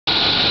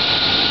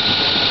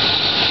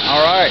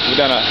Alright, we've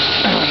done a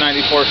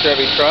 94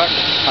 Chevy truck,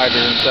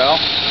 hydrogen cell.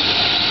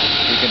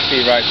 You can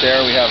see right there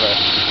we have a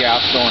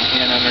gas going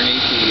in underneath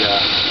the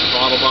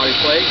throttle body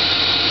plate.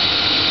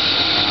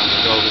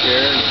 You go over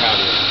here and you have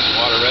your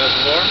water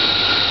reservoir.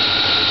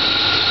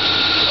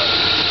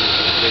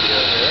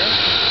 Video here.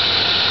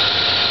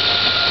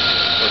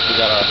 Of course, we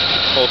got our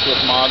pulse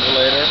width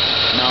modulator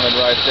mounted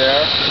right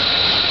there.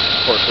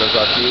 Of course, there's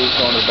our fuse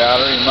going to the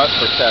battery. You must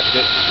protect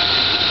it.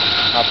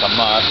 Not the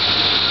must.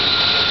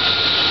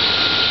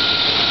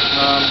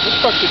 This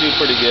truck should do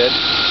pretty good.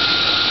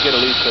 Get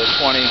at least a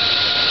 20%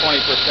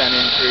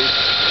 increase.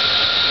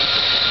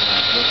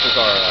 This is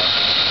our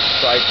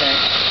side tank.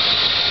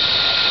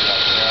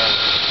 Right there.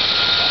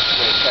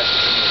 Straight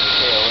catches into the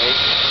KO8.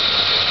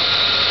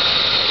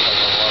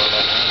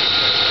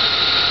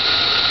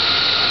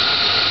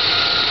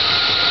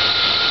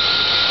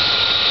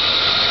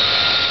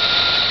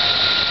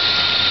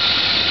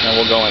 And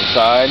we'll go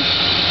inside.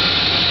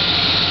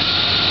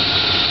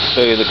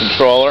 Show you the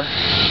controller.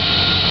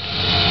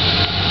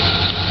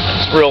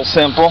 It's real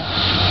simple.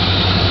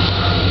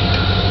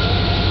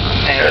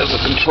 There's the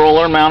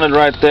controller mounted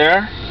right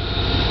there.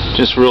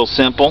 Just real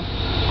simple.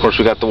 Of course,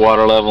 we got the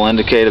water level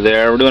indicator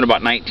there. We're doing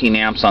about 19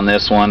 amps on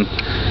this one.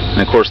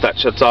 And of course, that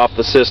shuts off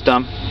the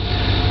system.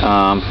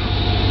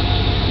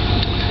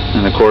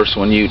 And of course,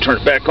 when you turn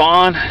it back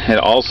on, it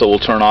also will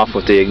turn off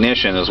with the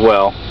ignition as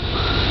well.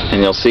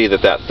 And you'll see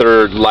that that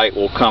third light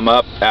will come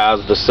up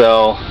as the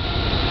cell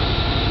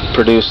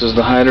produces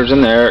the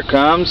hydrogen. There it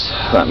comes.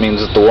 That means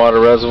that the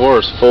water reservoir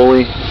is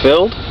fully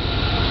filled.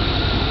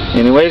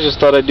 Anyways, just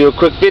thought I'd do a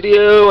quick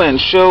video and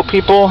show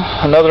people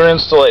another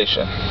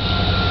installation.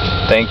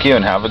 Thank you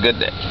and have a good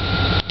day.